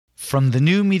From the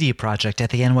new media project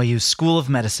at the NYU School of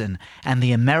Medicine and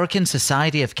the American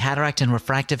Society of Cataract and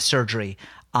Refractive Surgery,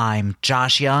 I'm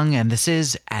Josh Young, and this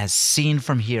is As Seen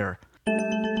From Here.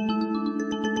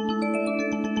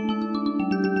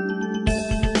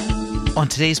 On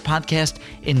today's podcast,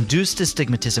 Induced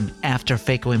Astigmatism after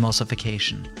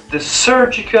Phacoemulsification. The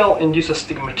surgical induced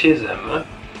astigmatism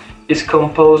is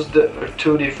composed of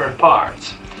two different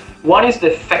parts. One is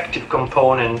the effective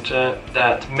component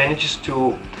that manages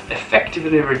to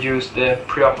effectively reduce the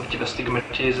preoperative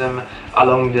astigmatism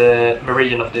along the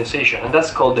meridian of the incision, and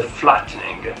that's called the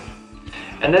flattening.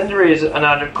 And then there is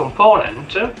another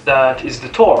component that is the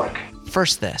torque.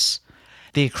 First, this.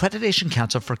 The Accreditation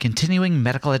Council for Continuing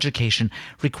Medical Education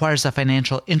requires a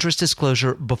financial interest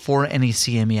disclosure before any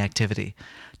CME activity.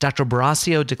 Dr.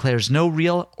 Borasio declares no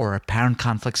real or apparent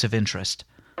conflicts of interest.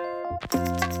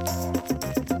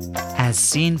 As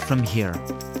Seen From Here,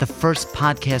 the first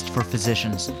podcast for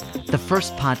physicians, the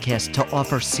first podcast to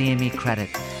offer CME credit,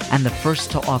 and the first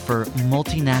to offer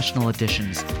multinational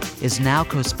editions, is now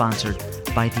co-sponsored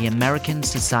by the American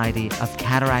Society of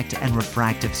Cataract and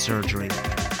Refractive Surgery.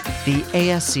 The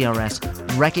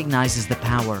ASCRS recognizes the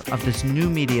power of this new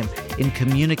medium in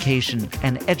communication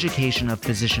and education of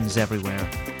physicians everywhere.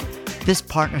 This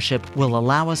partnership will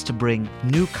allow us to bring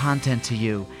new content to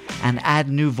you and add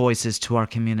new voices to our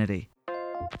community.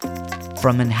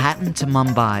 From Manhattan to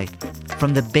Mumbai,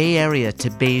 from the Bay Area to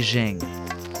Beijing,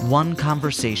 one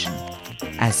conversation,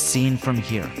 as seen from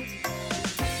here.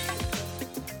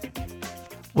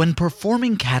 When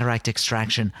performing cataract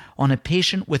extraction on a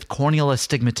patient with corneal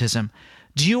astigmatism,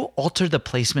 do you alter the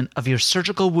placement of your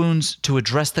surgical wounds to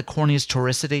address the cornea's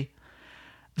toricity?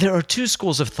 There are two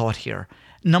schools of thought here.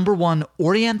 Number one,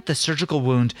 orient the surgical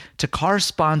wound to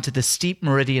correspond to the steep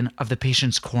meridian of the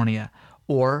patient's cornea.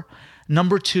 Or,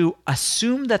 number two,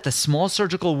 assume that the small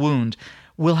surgical wound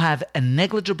will have a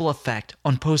negligible effect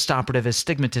on postoperative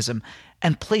astigmatism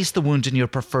and place the wound in your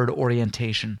preferred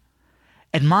orientation.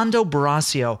 Edmondo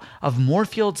Borasio of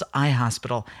Moorfields Eye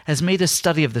Hospital has made a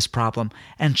study of this problem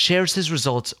and shares his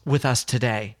results with us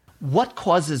today. What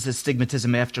causes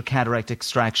astigmatism after cataract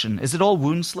extraction? Is it all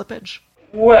wound slippage?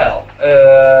 Well,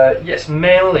 yes,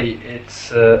 mainly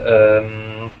it's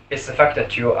the fact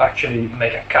that you actually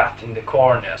make a cut in the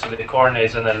cornea. So the cornea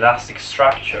is an elastic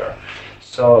structure,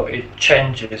 so it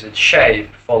changes its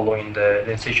shape following the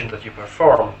incision that you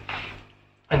perform.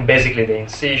 And basically the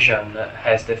incision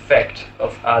has the effect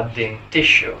of adding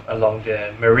tissue along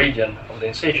the meridian of the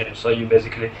incision. So you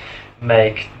basically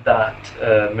make that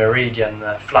meridian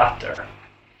flatter.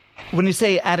 When you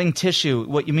say adding tissue,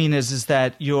 what you mean is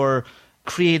that you're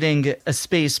creating a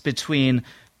space between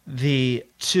the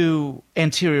two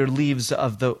anterior leaves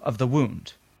of the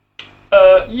wound.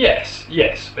 Yes,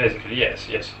 basically yes.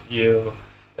 You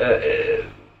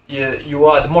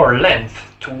add more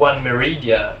length to one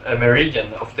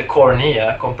meridian of the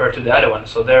cornea compared to the other one.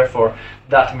 So therefore,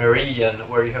 that meridian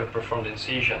where you have performed the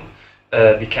incision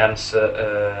becomes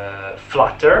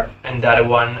flatter, and the other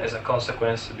one, as a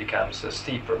consequence, becomes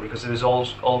steeper, because there is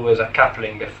always a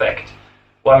coupling effect.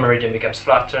 One meridian becomes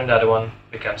flatter, and the other one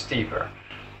becomes steeper.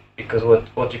 Because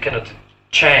what you cannot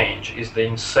change is the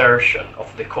insertion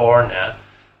of the cornea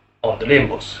on the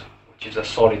limbus, which is a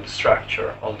solid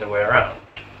structure all the way around.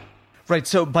 Right,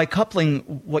 so by coupling,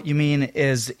 what you mean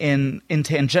is in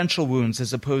tangential wounds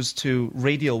as opposed to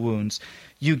radial wounds,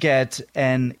 you get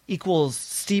an equal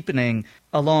steepening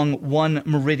along one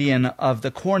meridian of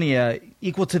the cornea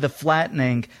equal to the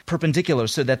flattening perpendicular,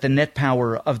 so that the net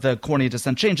power of the cornea does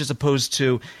not change, as opposed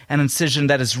to an incision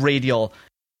that is radial.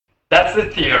 That's the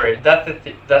theory.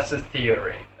 That's the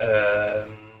theory.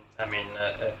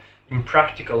 In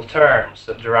practical terms,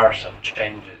 there are some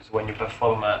changes when you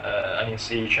perform an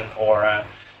incision or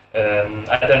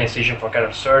either an incision for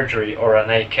cataract surgery or an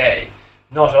AK.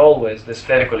 Not always the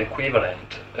spherical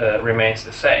equivalent remains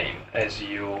the same, as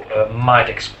you might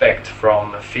expect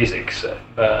from physics,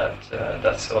 but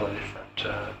that's all a different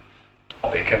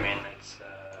topic.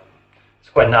 It's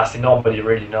quite nasty. Nobody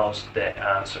really knows the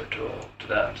answer to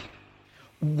that.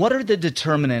 What are the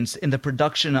determinants in the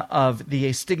production of the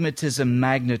astigmatism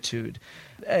magnitude?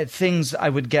 Things, I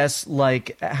would guess,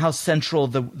 like how central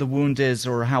the wound is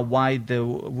or how wide the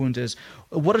wound is.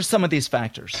 What are some of these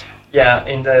factors? Yeah,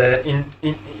 in the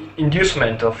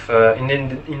inducement of of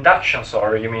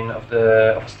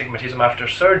astigmatism after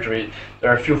surgery,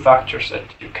 there are a few factors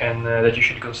that you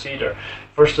should consider.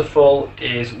 First of all,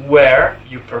 is where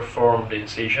you perform the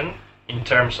incision, in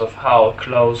terms of how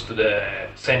close to the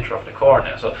center of the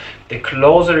cornea. So the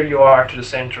closer you are to the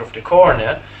center of the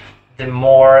cornea, the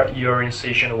more your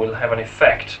incision will have an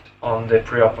effect on the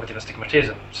preoperative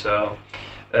astigmatism. So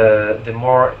the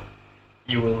more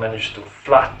you will manage to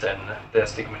flatten the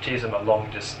astigmatism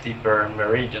along the steeper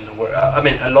meridian,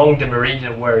 along the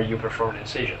meridian where you perform the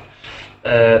incision.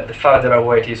 The farther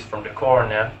away it is from the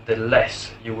cornea, the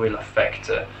less you will affect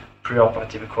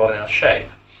preoperative corneal shape.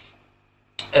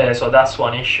 So that's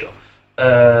one issue.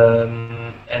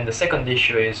 And the second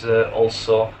issue is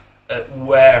also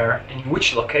in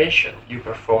which location you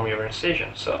perform your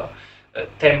incision. So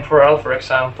temporal, for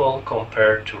example,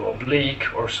 compared to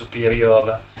oblique or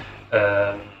superior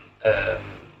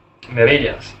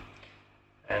meridians.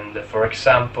 And for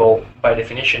example, by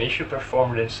definition, if you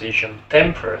perform the incision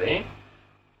temporally,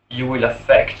 you will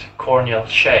affect corneal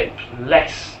shape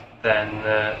less than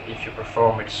if you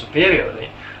perform it superiorly,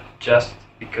 just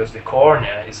because the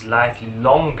cornea is slightly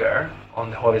longer on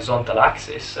the horizontal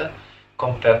axis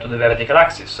compared to the vertical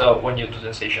axis. So when you do the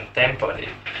incision temporally,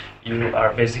 you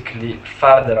are basically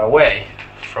farther away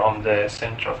from the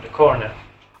center of the cornea.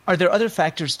 Are there other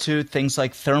factors too, things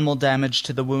like thermal damage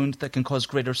to the wound that can cause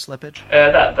greater slippage?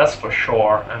 That's for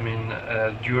sure.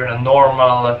 During a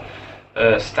normal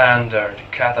standard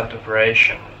cataract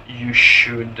operation, you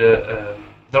should,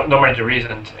 normally there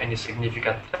isn't any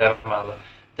significant thermal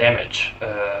damage,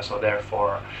 so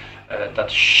therefore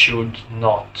that should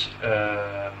not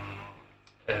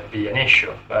be an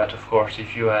issue. But of course,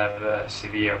 if you have a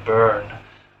severe burn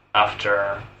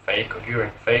after phaco,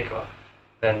 during phaco,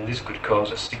 then this could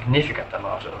cause a significant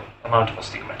amount of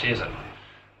astigmatism.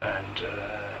 And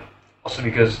also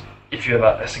because if you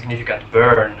have a significant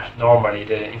burn, normally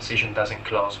the incision doesn't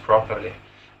close properly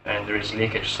and there is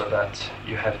leakage, so that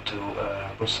you have to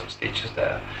put some stitches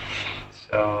there.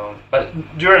 So, but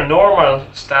during a normal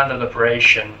standard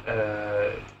operation,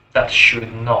 that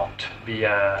should not be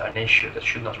an issue. That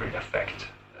should not really affect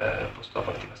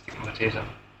postoperative astigmatism.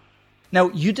 Now,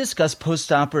 you discuss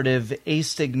postoperative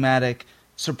astigmatic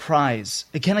surprise.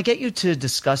 Can I get you to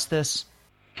discuss this?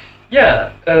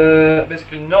 Yeah,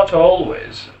 basically not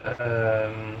always.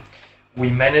 We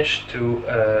managed to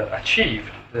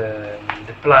achieve the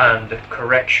planned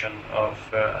correction of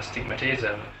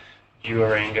astigmatism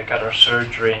during a cataract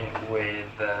surgery with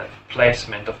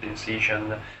placement of the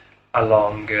incision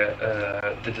along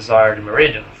the desired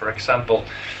meridian. For example,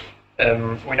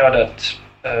 we know that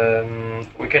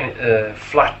we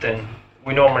can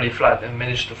we normally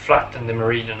manage to flatten the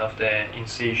meridian of the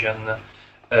incision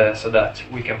so that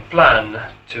we can plan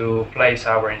to place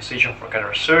our incision for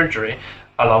cataract surgery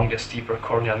along the steeper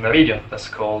corneal meridian. That's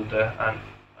called an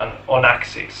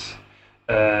on-axis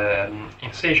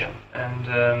incision.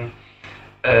 And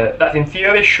that in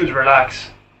theory should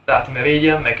relax that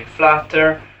meridian, make it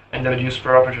flatter, and reduce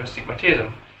preoperative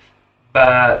astigmatism.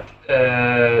 But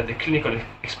the clinical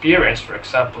experience, for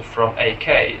example, from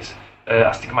AKs,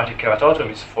 astigmatic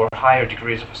keratotomies for higher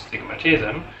degrees of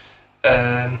astigmatism,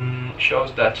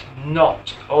 shows that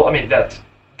that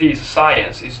this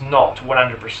science is not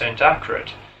 100%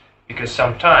 accurate, because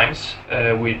sometimes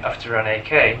after an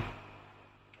AK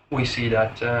we see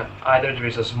that either there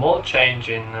is a small change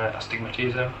in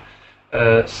astigmatism,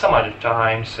 some other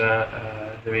times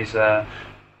there is a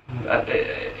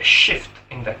shift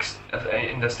in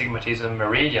the astigmatism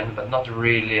meridian, but not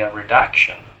really a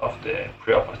reduction of the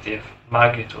preoperative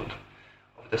magnitude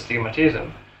of the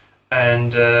astigmatism.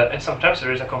 And sometimes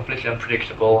there is a completely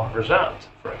unpredictable result.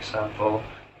 For example,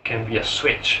 it can be a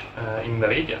switch in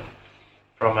meridian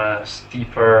from a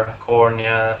steeper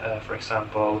cornea, for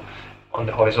example, on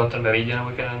the horizontal meridian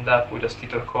we can end up with a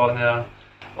steeper cornea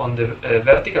on the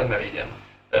vertical meridian.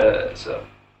 So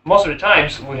most of the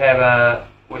times we have a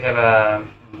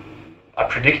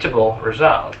predictable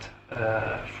result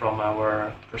from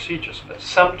our procedures, but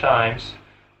sometimes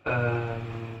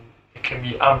it can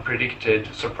be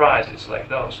unpredicted surprises like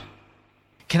those.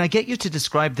 Can I get you to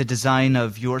describe the design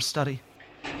of your study?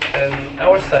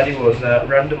 Our study was a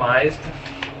randomized,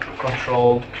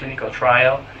 controlled clinical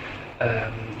trial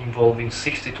involving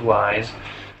 62 eyes,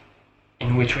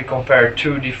 in which we compared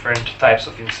two different types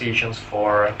of incisions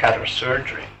for cataract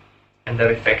surgery and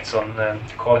their effects on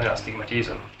corneal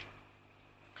astigmatism.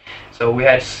 So we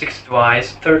had 62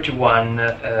 eyes, 31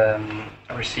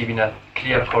 receiving a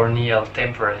clear corneal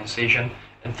temporal incision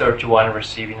and 31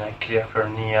 receiving a clear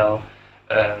corneal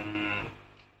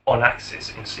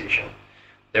on-axis incision.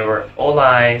 They were all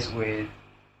eyes with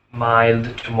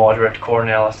mild to moderate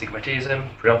corneal astigmatism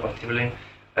preoperatively,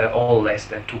 all less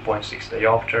than 2.6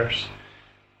 diopters.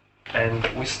 And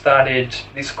we studied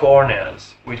these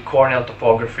corneas with corneal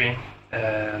topography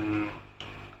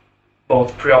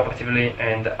both preoperatively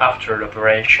and after the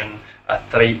operation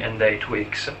at 3 and 8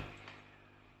 weeks.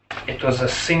 It was a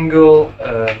single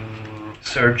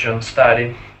surgeon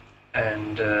study,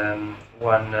 and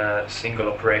single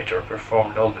operator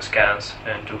performed all the scans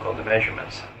and took all the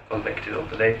measurements, collected all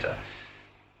the data.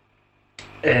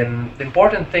 The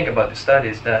important thing about the study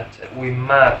is that we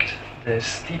marked the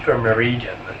steeper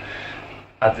meridian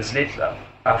at the slit lamp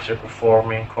after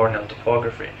performing corneal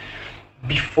topography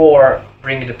before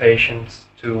bringing the patients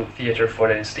to theater for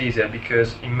anesthesia,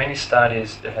 because in many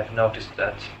studies they have noticed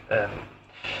that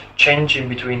changing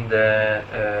between the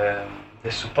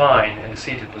supine and the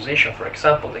seated position, for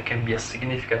example, there can be a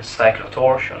significant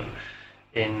cyclotorsion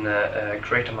in a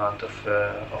great amount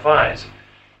of eyes.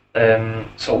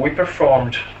 So we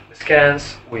performed the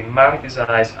scans, we marked these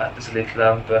eyes at the slit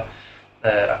lamp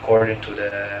according to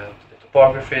the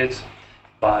topographies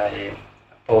by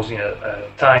posing a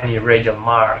tiny radial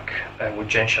mark with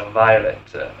gentian violet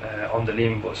on the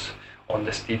limbus, on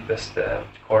the steepest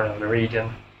corneal meridian,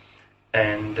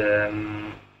 and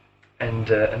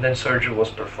then surgery was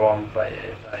performed by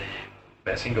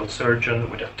a single surgeon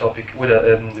with a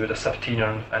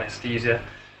subtenon anesthesia,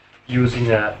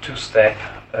 using a two-step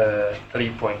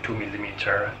 3.2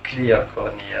 millimeter clear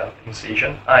corneal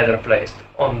incision, either placed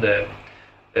on the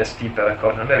steeper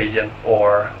corneal meridian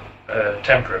or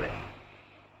temporally.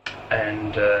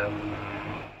 And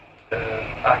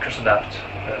after that,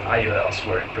 IOLs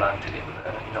were implanted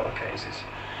in all cases.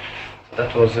 So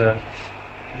that was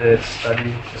the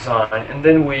study design. And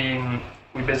then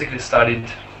we basically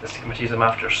studied astigmatism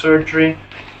after surgery,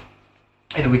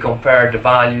 and we compared the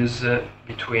values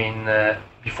between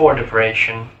before the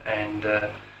operation and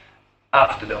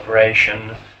after the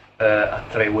operation at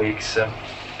 3 weeks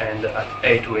and at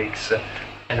 8 weeks.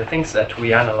 And the things that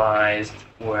we analyzed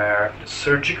were the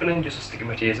surgically induced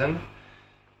astigmatism,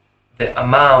 the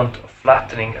amount of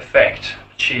flattening effect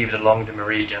achieved along the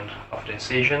meridian of the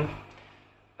incision.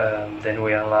 Then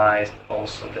we analyzed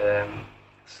also the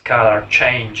scalar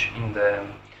change in the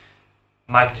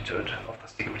magnitude of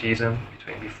astigmatism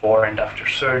between before and after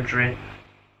surgery.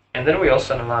 And then we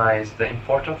also analyzed the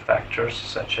important factors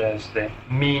such as the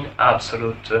mean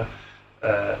absolute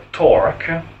torque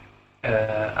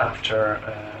after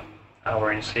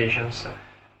our incisions,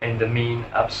 and the mean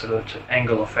absolute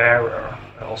angle of error,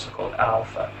 also called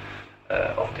alpha,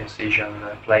 of the incision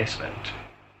placement.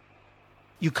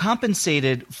 You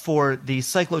compensated for the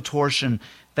cyclotorsion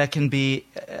that can be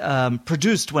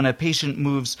produced when a patient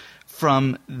moves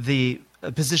from the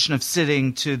position of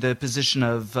sitting to the position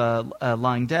of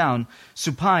lying down,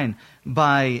 supine,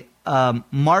 by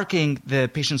marking the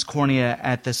patient's cornea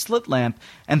at the slit lamp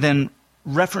and then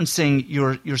referencing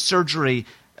your surgery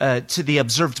to the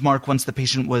observed mark once the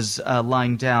patient was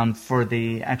lying down for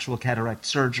the actual cataract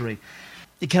surgery.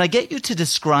 Can I get you to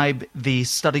describe the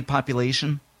study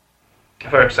population?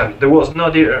 For example, there was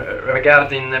no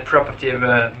regarding the property of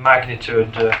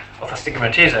magnitude of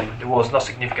astigmatism. There was no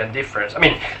significant difference. I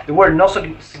mean, there were no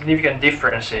significant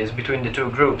differences between the two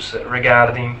groups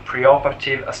regarding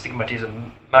preoperative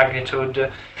astigmatism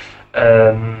magnitude,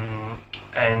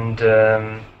 and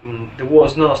there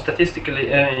was no statistically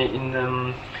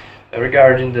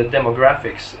regarding the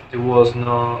demographics. There was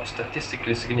no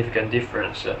statistically significant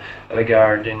difference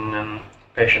regarding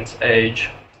patients' age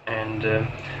and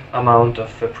amount of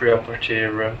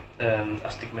preoperative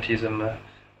astigmatism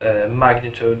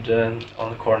magnitude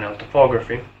on corneal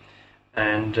topography,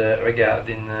 and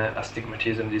regarding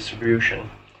astigmatism distribution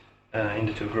in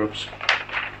the two groups.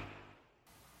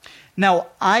 Now,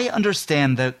 I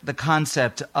understand the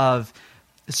concept of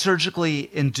surgically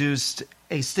induced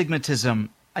astigmatism,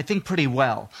 I think, pretty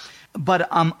well. But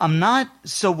I'm not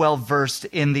so well versed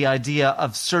in the idea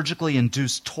of surgically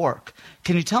induced torque.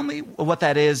 Can you tell me what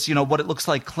that is? You know, what it looks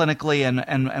like clinically,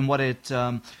 and what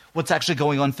what's actually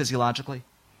going on physiologically?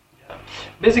 Yeah.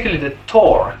 Basically, the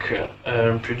torque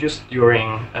produced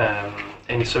during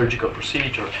any surgical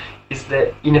procedure is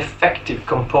the ineffective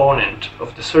component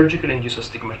of the surgically induced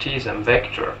astigmatism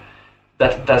vector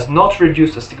that does not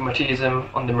reduce astigmatism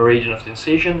on the meridian of the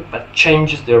incision, but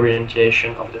changes the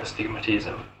orientation of the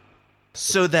astigmatism.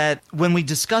 So that when we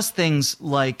discuss things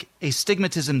like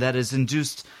astigmatism that is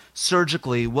induced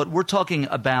surgically, what we're talking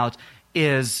about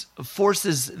is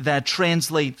forces that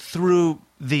translate through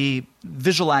the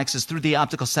visual axis, through the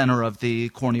optical center of the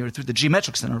cornea, or through the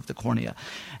geometric center of the cornea.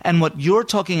 And what you're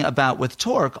talking about with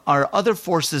torque are other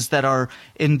forces that are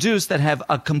induced that have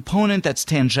a component that's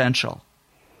tangential.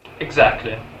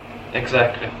 Exactly.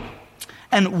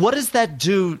 And what does that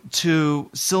do to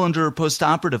cylinder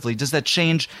postoperatively? Does that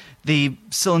change the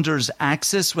cylinder's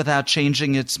axis without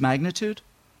changing its magnitude?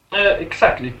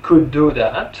 Exactly, could do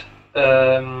that.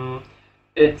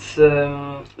 It's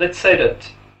let's say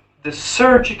that the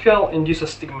surgical induced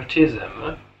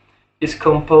astigmatism is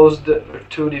composed of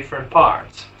two different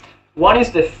parts. One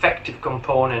is the effective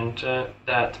component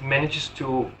that manages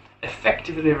to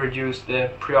effectively reduce the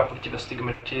preoperative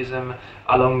astigmatism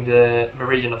along the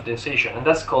meridian of the incision, and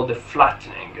that's called the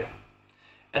flattening.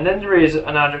 And then there is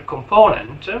another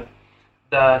component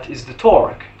that is the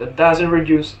torque, that doesn't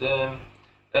reduce the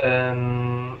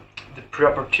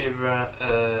preoperative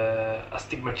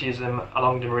astigmatism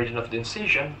along the meridian of the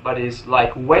incision, but is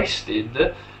like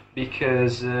wasted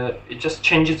because it just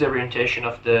changes the orientation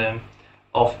of the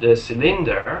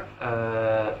cylinder,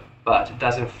 but it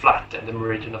doesn't flatten the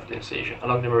meridian of the incision,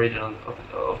 along the meridian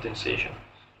of the incision.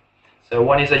 So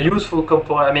one is a useful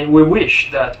component. I mean, we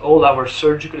wish that all our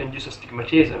surgical induced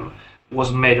astigmatism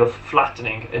was made of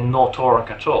flattening and no torque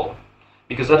at all,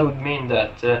 because that would mean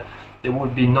that there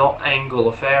would be no angle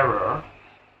of error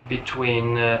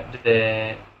between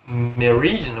the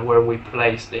meridian where we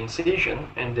place the incision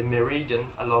and the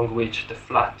meridian along which the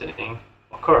flattening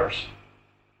occurs.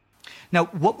 Now,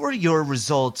 what were your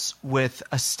results with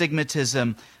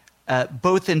astigmatism,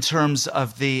 both in terms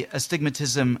of the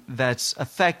astigmatism that's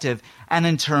effective and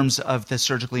in terms of the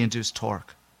surgically induced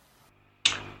torque?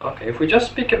 Okay, if we just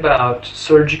speak about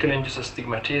surgically induced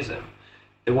astigmatism,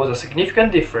 there was a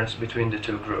significant difference between the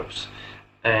two groups.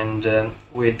 And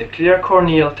with the clear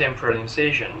corneal temporal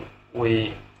incision,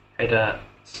 we had a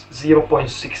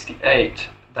 0.68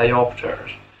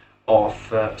 diopters of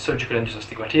surgical induced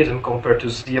astigmatism compared to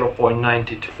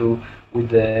 0.92 with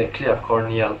the clear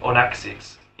corneal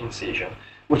on-axis incision,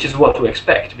 which is what we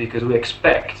expect, because we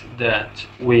expect that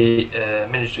we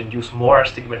manage to induce more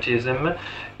astigmatism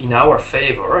in our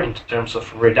favor in terms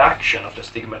of reduction of the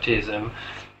astigmatism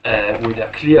with a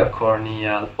clear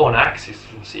corneal on-axis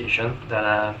incision than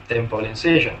a temporal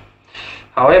incision.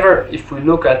 However, if we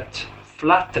look at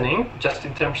flattening, just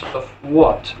in terms of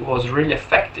what was really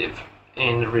effective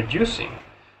in reducing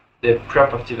the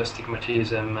preoperative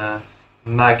astigmatism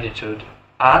magnitude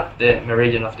at the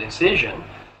meridian of the incision,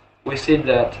 we see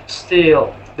that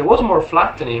still there was more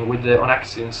flattening with the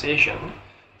on-axis incision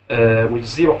with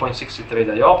 0.63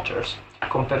 diopters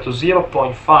compared to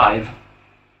 0.5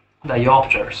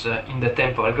 diopters in the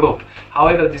temporal group.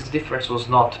 However, this difference was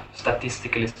not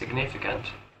statistically significant.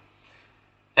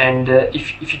 And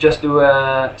if you just do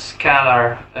a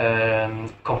scalar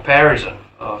comparison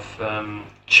of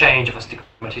change of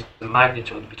astigmatism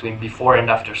magnitude between before and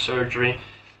after surgery,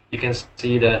 you can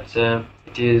see that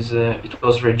it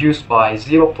was reduced by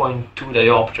 0.2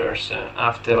 diopters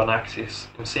after an axis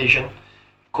incision,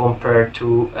 compared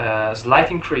to a slight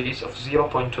increase of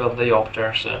 0.12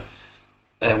 diopters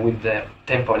with the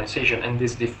temporal incision, and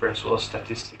this difference was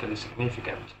statistically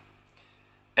significant.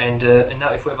 And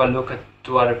now if we have a look at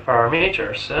two other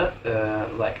parameters,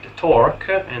 like the torque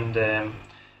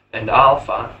and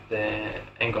alpha, the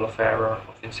angle of error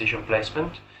of incision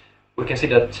placement, we can see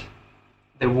that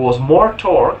there was more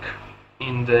torque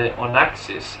in the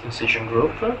on-axis incision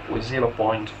group with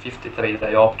 0.53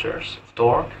 diopters of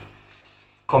torque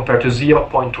compared to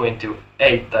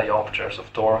 0.28 diopters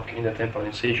of torque in the temporal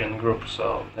incision group,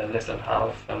 so less than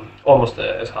half, almost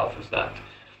as half as that.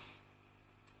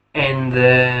 And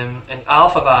an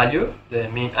alpha value, the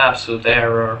mean absolute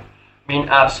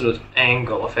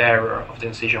angle of error of the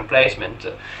incision placement,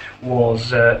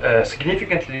 was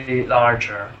significantly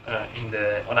larger in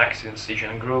the on-axis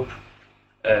incision group,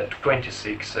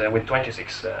 26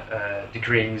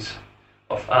 degrees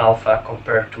of alpha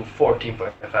compared to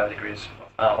 14.5 degrees of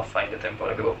alpha in the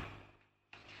temporal group.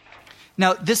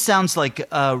 Now, this sounds like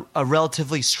a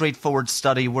relatively straightforward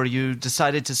study where you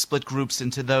decided to split groups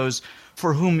into those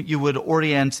for whom you would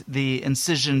orient the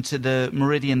incision to the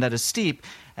meridian that is steep,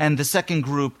 and the second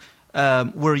group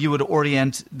where you would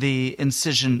orient the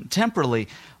incision temporally.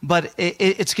 But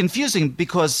it's confusing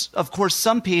because, of course,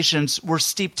 some patients were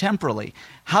steep temporally.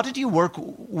 How did you work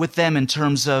with them in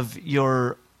terms of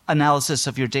your analysis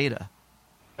of your data?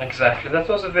 Exactly. That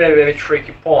was a very, very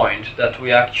tricky point that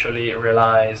we actually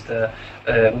realized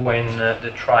when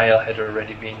the trial had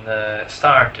already been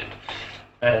started.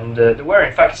 And there were,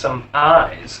 in fact, some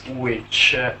eyes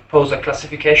which pose a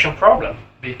classification problem,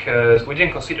 because we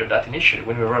didn't consider that initially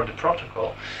when we wrote the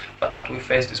protocol, but we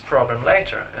faced this problem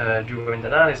later during the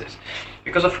analysis.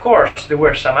 Because, of course, there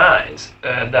were some eyes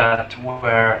that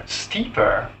were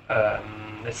steeper,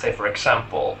 let's say, for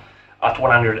example, at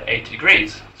 180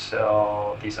 degrees.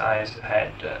 So these eyes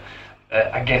had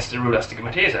against the rule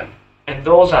astigmatism. And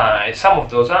those eyes, some of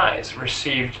those eyes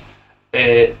received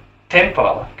a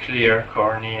temporal clear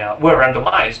corneal, were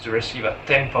randomized to receive a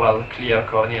temporal clear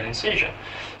corneal incision.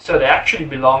 So they actually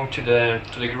belong to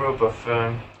the group of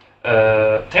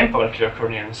temporal clear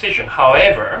corneal incision.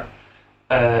 However,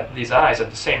 these eyes at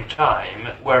the same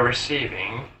time were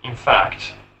receiving, in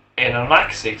fact, an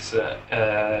on-axis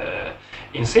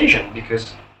incision,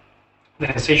 because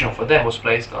the incision for them was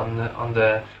placed on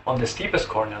the steepest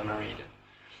corneal meridian.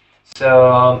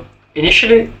 So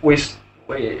initially we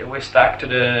stuck to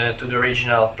the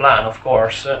original plan, of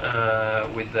course,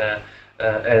 with the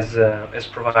as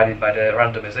provided by the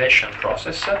randomization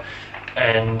process,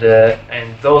 and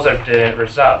those are the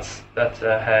results that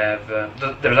have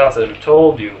the results that I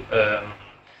told you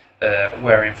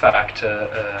were in fact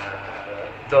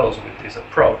those with this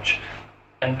approach.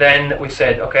 And then we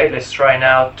said, okay, let's try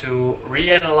now to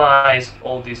reanalyze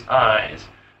all these eyes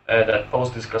that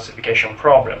pose this classification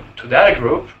problem to the other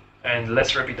group, and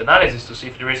let's repeat the analysis to see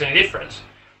if there is any difference.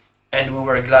 And we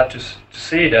were glad to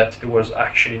see that there was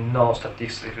actually no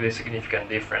statistically significant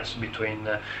difference between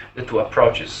the two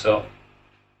approaches. So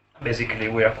basically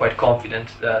we are quite confident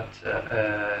that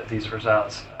these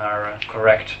results are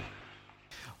correct.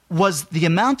 Was the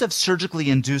amount of surgically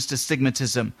induced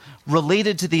astigmatism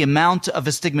related to the amount of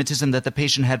astigmatism that the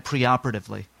patient had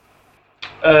preoperatively?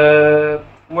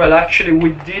 Well, actually, we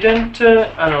didn't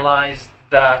analyze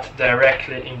that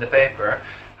directly in the paper.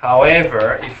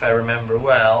 However, if I remember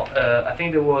well, I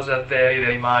think there was a very,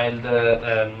 very mild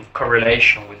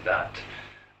correlation with that.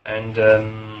 And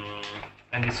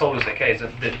it's always the case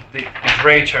that the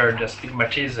greater the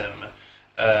astigmatism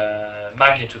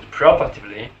magnitude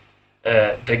preoperatively,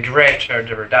 the greater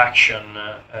the reduction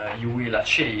you will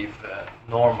achieve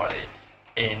normally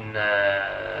in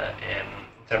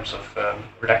terms of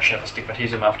reduction of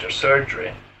astigmatism after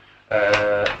surgery,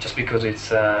 just because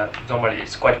it's normally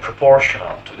it's quite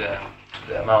proportional to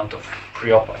the amount of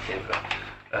preoperative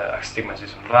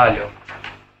astigmatism value.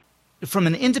 From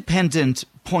an independent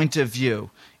point of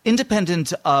view,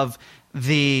 independent of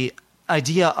the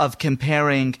idea of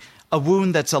comparing a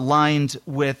wound that's aligned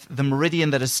with the meridian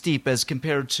that is steep as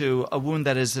compared to a wound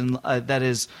that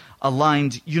is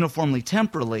aligned uniformly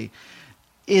temporally,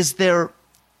 is there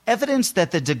evidence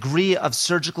that the degree of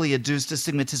surgically induced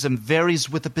astigmatism varies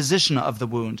with the position of the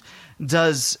wound?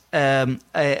 Does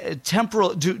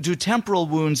do temporal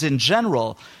wounds in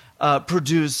general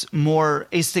produce more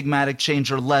astigmatic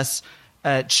change or less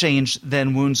change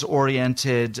than wounds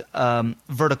oriented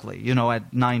vertically,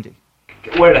 at 90?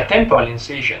 Well, a temporal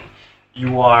incision,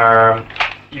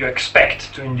 you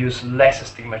expect to induce less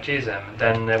astigmatism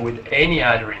than with any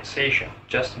other incision,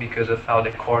 just because of how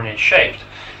the cornea is shaped.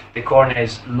 The cornea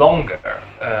is longer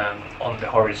on the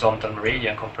horizontal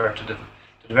meridian compared to the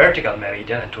vertical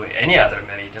meridian and to any other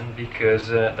meridian, because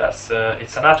that's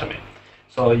its anatomy.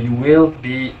 So you will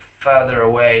be further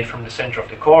away from the center of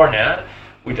the cornea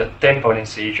with a temporal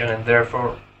incision, and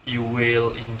therefore you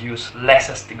will induce less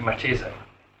astigmatism.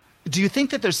 Do you think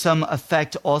that there's some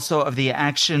effect also of the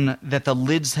action that the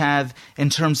lids have in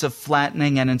terms of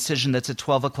flattening an incision that's at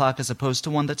 12 o'clock as opposed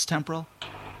to one that's temporal?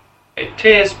 It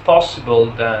is possible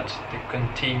that the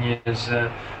continuous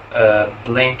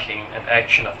blinking and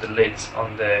action of the lids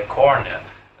on the cornea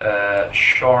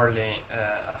surely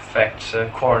affects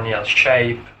corneal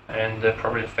shape, and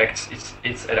probably affects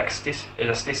its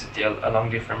elasticity along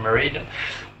different meridians.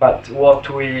 But what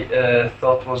we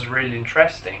thought was really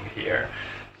interesting here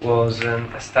was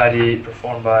a study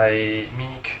performed by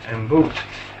Meek and Booth,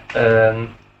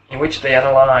 in which they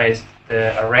analyzed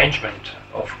the arrangement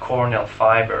of corneal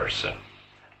fibers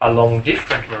along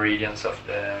different meridians of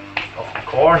the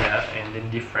cornea and in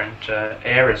different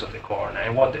areas of the cornea.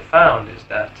 And what they found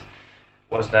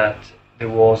was that there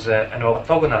was an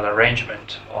orthogonal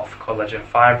arrangement of collagen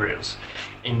fibrils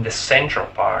in the central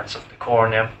parts of the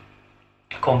cornea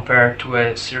compared to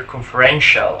a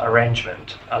circumferential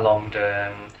arrangement along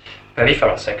the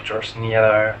peripheral sectors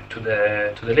nearer to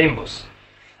the limbus.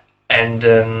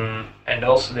 And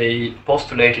also they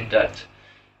postulated that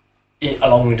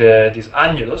along this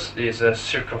annulus, there is a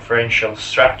circumferential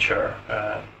structure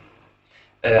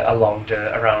around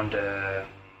the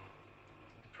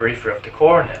periphery of the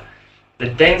cornea. The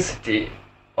density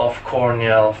of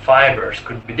corneal fibers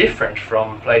could be different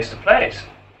from place to place.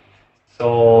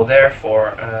 So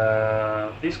therefore,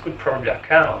 this could probably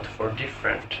account for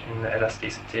different in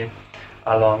elasticity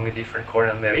along different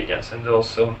corneal meridians. And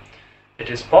also, it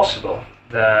is possible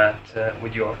that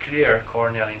with your clear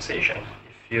corneal incision,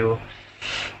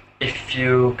 if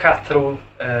you cut through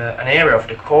an area of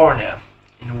the cornea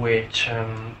in which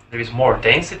there is more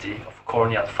density of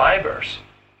corneal fibers,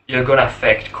 you're going to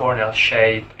affect corneal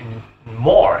shape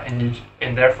more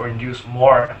and therefore induce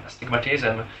more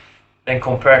astigmatism than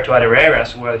compared to other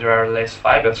areas where there are less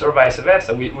fibers, or vice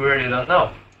versa. We really don't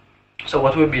know. So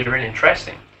what would be really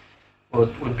interesting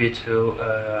would be to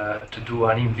do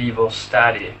an in vivo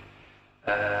study,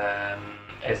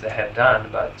 as they have done,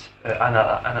 but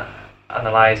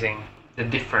analyzing the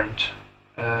different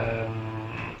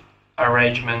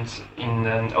arrangements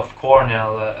of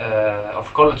collagen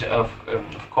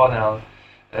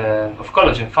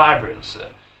fibrils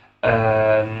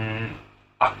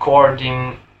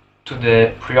according to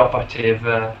the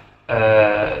preoperative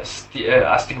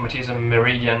astigmatism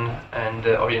meridian and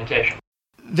orientation.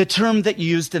 The term that you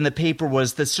used in the paper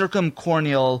was the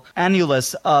circumcorneal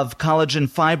annulus of collagen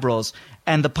fibrils,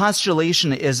 and the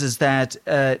postulation is that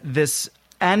this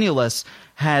annulus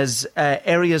has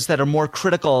areas that are more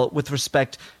critical with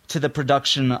respect to the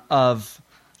production of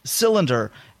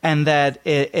cylinder, and that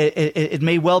it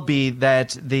may well be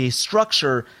that the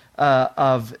structure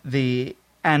of the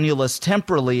annulus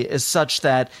temporally is such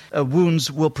that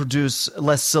wounds will produce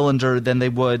less cylinder than they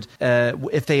would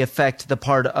if they affect the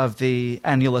part of the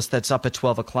annulus that's up at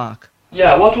 12 o'clock.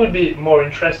 Yeah, what would be more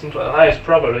interesting to analyze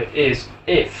probably is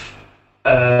if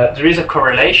there is a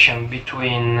correlation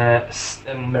between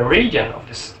meridian of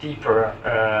the steeper.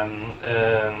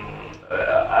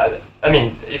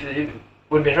 It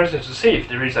would be interesting to see if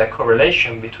there is a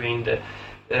correlation between the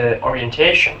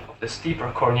orientation of the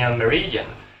steeper corneal meridian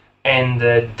and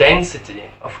the density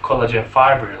of collagen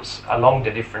fibrils along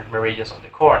the different meridians of the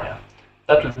cornea.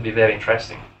 That would be very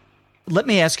interesting. Let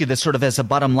me ask you this sort of as a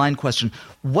bottom line question.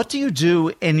 What do you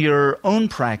do in your own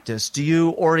practice? Do you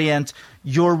orient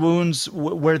your wounds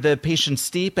where the patient's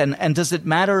steep? And does it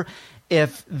matter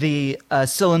if the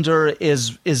cylinder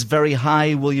is very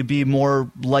high? Will you be more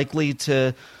likely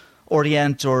to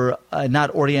orient or not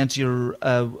orient your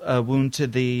wound to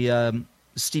the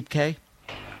steep K?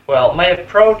 Well, my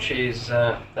approach is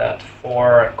that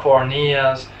for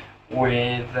corneas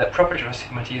with property of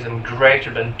astigmatism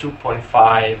greater than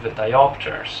 2.5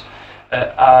 diopters,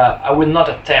 I will not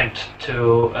attempt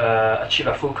to achieve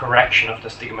a full correction of the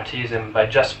astigmatism by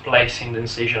just placing the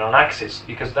incision on axis,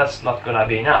 because that's not going to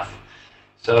be enough.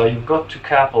 So you've got to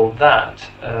couple that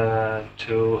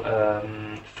to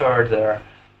further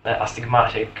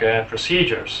astigmatic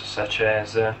procedures, such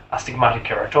as astigmatic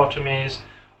keratotomies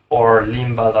or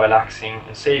limbal double-axing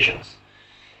incisions.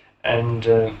 And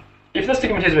if the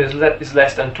astigmatism is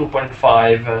less than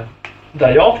 2.5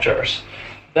 diopters,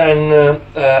 then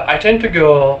I tend to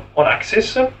go on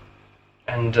axis,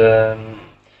 and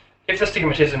if the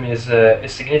astigmatism is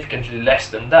significantly less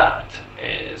than that,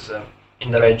 is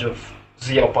in the range of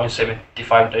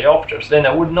 0.75 diopters, then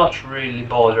I would not really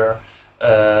bother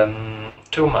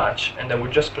too much, and I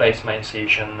would just place my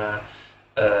incision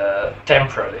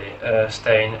temporarily,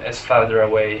 staying as farther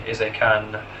away as I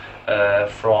can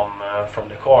from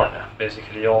the cornea,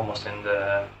 basically almost in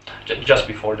the just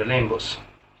before the limbus.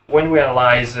 When we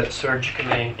analyze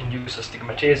surgically induced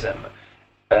astigmatism,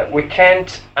 we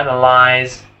can't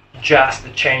analyze just the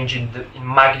change in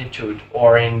magnitude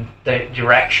or in the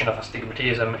direction of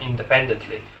astigmatism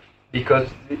independently, because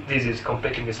this is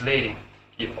completely misleading.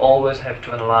 You always have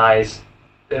to analyze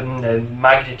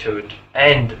magnitude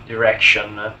and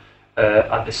direction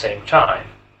at the same time.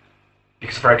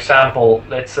 Because, for example,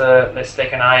 let's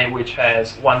take an eye which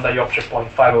has 1 diopter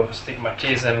 0.5 of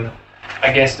astigmatism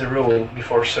against the rule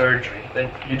before surgery. Then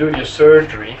you do your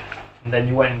surgery, and then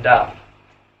you end up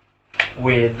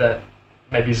with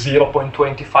maybe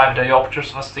 0.25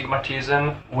 diopters of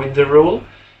astigmatism with the rule.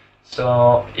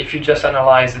 So if you just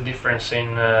analyze the difference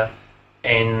in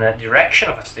direction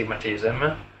of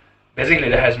astigmatism, basically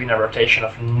there has been a rotation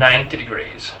of 90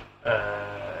 degrees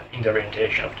in the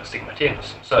orientation of the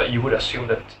astigmatism. So you would assume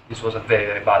that this was a very,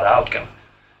 very bad outcome.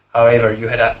 However, you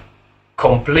had a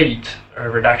complete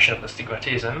reduction of the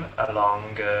astigmatism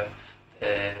along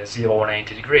 0.80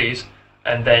 degrees,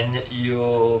 and then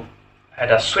you had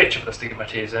a switch of the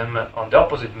astigmatism on the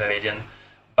opposite meridian,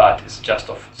 but it's just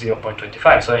of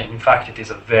 0.25. So in fact, it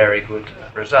is a very good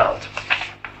result.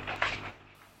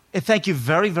 Thank you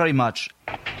very, very much.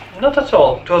 Not at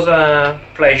all. It was a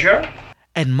pleasure.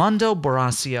 Edmondo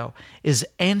Borasio is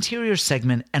Anterior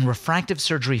Segment and Refractive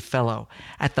Surgery Fellow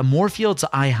at the Moorfields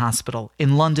Eye Hospital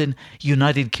in London,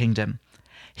 United Kingdom.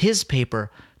 His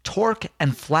paper, Torque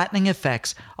and Flattening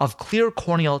Effects of Clear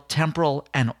Corneal Temporal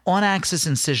and On-Axis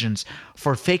Incisions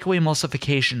for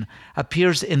Phacoemulsification,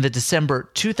 appears in the December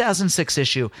 2006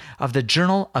 issue of the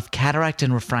Journal of Cataract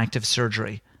and Refractive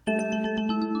Surgery.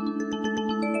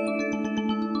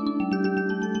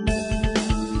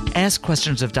 Ask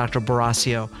questions of Dr.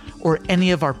 Borasio or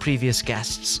any of our previous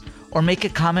guests, or make a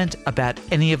comment about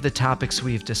any of the topics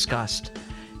we've discussed.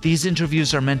 These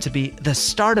interviews are meant to be the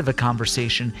start of a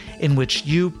conversation in which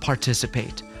you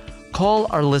participate. Call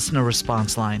our listener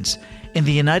response lines. In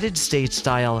the United States,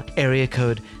 dial area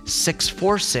code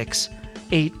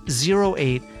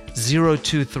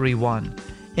 646-808-0231.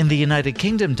 In the United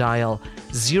Kingdom, dial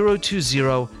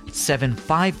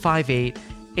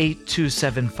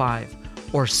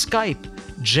 020-7558-8275 or Skype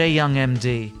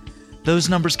jyoungmd. Those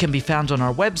numbers can be found on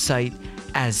our website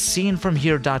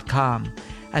asseenfromhere.com.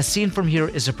 As Seen From Here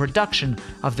is a production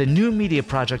of the new media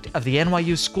project of the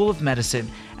NYU School of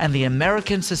Medicine and the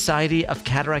American Society of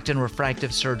Cataract and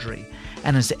Refractive Surgery,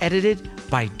 and is edited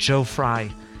by Joe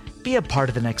Fry. Be a part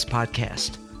of the next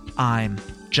podcast. I'm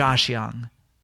Josh Young.